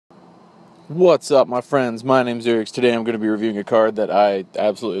What's up, my friends? My name's iirix. Today I'm going to be reviewing a card that I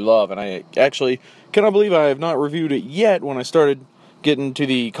absolutely love, and I actually cannot believe I have not reviewed it yet when I started getting to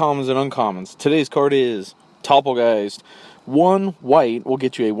the commons and uncommons. Today's card is Topplegeist. 1 white will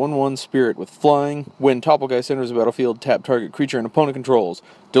get you a 1/1 spirit with flying. When Topplegeist enters the battlefield, tap target creature an opponent controls.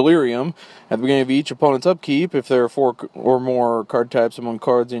 Delirium. At the beginning of each opponent's upkeep, if there are 4 or more card types among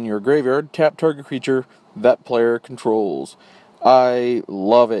cards in your graveyard, tap target creature that player controls. I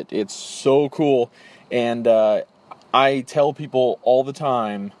love it. It's so cool. And I tell people all the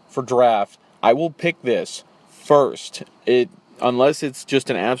time for draft, I will pick this first. Unless it's just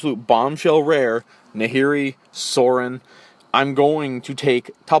an absolute bombshell rare, Nahiri, Sorin, I'm going to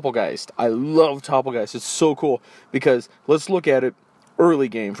take Topplegeist. I love Topplegeist. It's so cool because let's look at it early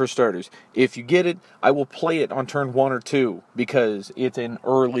game for starters. If you get it, I will play it on turn 1 or 2 because it's an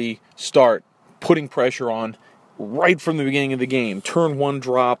early start, putting pressure on right from the beginning of the game. Turn 1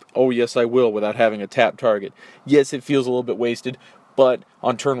 drop, oh yes I will, without having a tap target. Yes, it feels a little bit wasted, but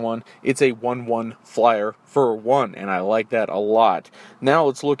on turn 1, it's a 1/1 flyer for 1, and I like that a lot. Now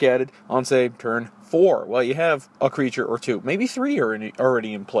let's look at it on, say, turn 4. Well, you have a creature or 2, maybe 3 are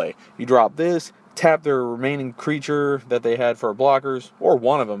already in play. You drop this, tap their remaining creature that they had for blockers, or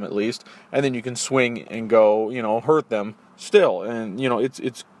one of them at least, and then you can swing and go, hurt them still. And,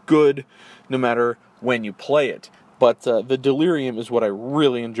 it's good no matter when you play it. But the Delirium is what I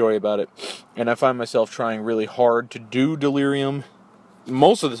really enjoy about it. And I find myself trying really hard to do Delirium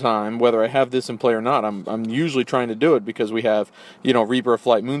most of the time, whether I have this in play or not. I'm usually trying to do it because we have, Reaper of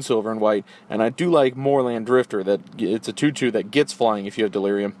Flight, Moonsilver, and white. And I do like Moorland Drifter. That it's a 2/2 that gets flying if you have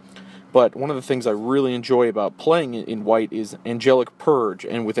Delirium. But one of the things I really enjoy about playing in white is Angelic Purge.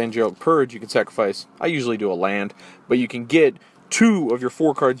 And with Angelic Purge, you can sacrifice, I usually do a land, but you can get 2 of your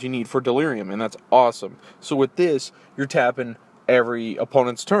 4 cards you need for Delirium, and that's awesome. So with this, you're tapping every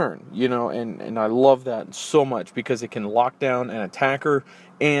opponent's turn, and I love that so much because it can lock down an attacker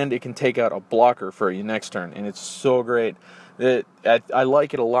and it can take out a blocker for your next turn, and it's so great. I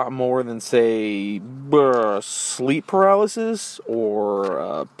like it a lot more than, say, Sleep Paralysis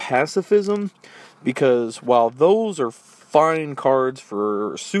or Pacifism, because while those are fine cards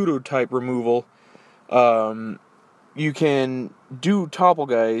for pseudo-type removal, you can do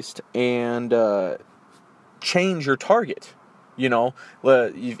Topplegeist and change your target.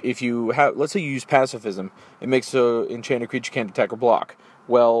 If you have, let's say you use Pacifism, it makes so enchanted creature can't attack or block.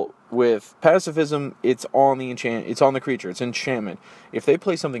 Well, with Pacifism, it's on the creature, it's enchantment. If they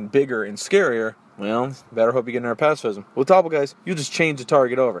play something bigger and scarier, well, better hope you get another Pacifism. With Topplegeist, you just change the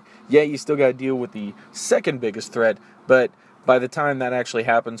target over. Yeah, you still got to deal with the second biggest threat, but by the time that actually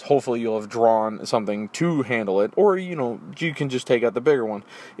happens, hopefully you'll have drawn something to handle it, or, you can just take out the bigger one.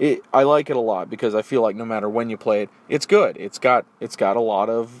 I like it a lot because I feel like no matter when you play it, it's good. It's got a lot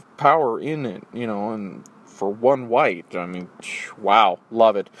of power in it, and for 1 white, I mean, wow,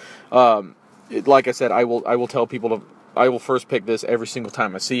 love it. Like I said, I will tell people I will first pick this every single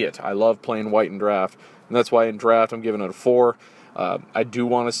time I see it. I love playing white in draft, and that's why in draft I'm giving it a 4. I do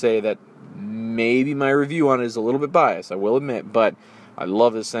want to say that maybe my review on it is a little bit biased, I will admit, but I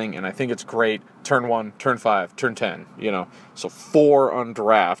love this thing, and I think it's great. Turn 1, turn 5, turn 10, So 4 on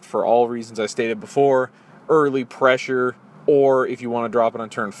draft for all reasons I stated before. Early pressure, or if you want to drop it on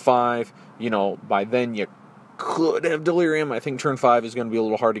turn 5, by then you could have Delirium. I think turn 5 is going to be a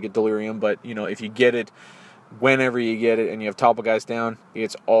little hard to get Delirium, but, if you get it, whenever you get it, and you have Topplegeist down,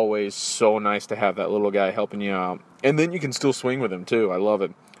 it's always so nice to have that little guy helping you out. And then you can still swing with him, too. I love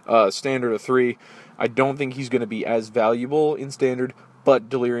it. Standard of 3. I don't think he's going to be as valuable in Standard, but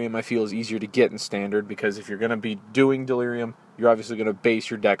Delirium I feel is easier to get in Standard, because if you're going to be doing Delirium, you're obviously going to base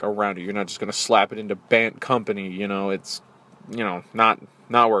your deck around it. You're not just going to slap it into Bant Company, it's, not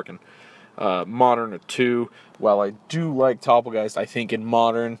working. Modern a 2. While I do like Topplegeist, I think in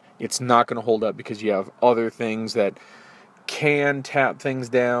Modern it's not going to hold up because you have other things that can tap things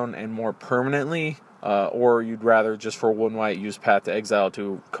down and more permanently, or you'd rather just for 1 white use Path to Exile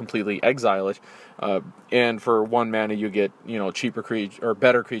to completely exile it, and for 1 mana you get cheaper creature or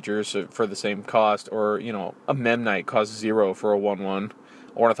better creatures for the same cost, or a Memnite costs 0 for a 1/1,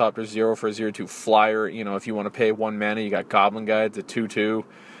 Ornithopter 0 for a 0/2 flyer. If you want to pay 1 mana, you got Goblin Guides at 2/2.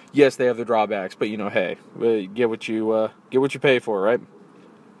 Yes, they have the drawbacks, but hey, get what you pay for, right?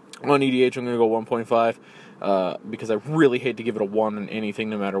 On EDH, I'm going to go 1.5. Because I really hate to give it a 1 on anything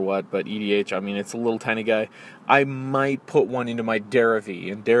no matter what, but EDH, I mean, it's a little tiny guy. I might put 1 into my Derivi,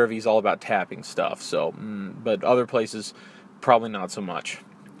 and Derivi's all about tapping stuff, so, but other places, probably not so much.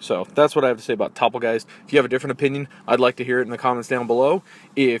 So that's what I have to say about Topplegeist. If you have a different opinion, I'd like to hear it in the comments down below.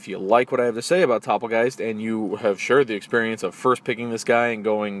 If you like what I have to say about Topplegeist and you have shared the experience of first picking this guy and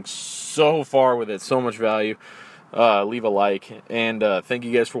going so far with it, so much value, leave a like. And thank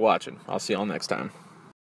you guys for watching. I'll see y'all next time.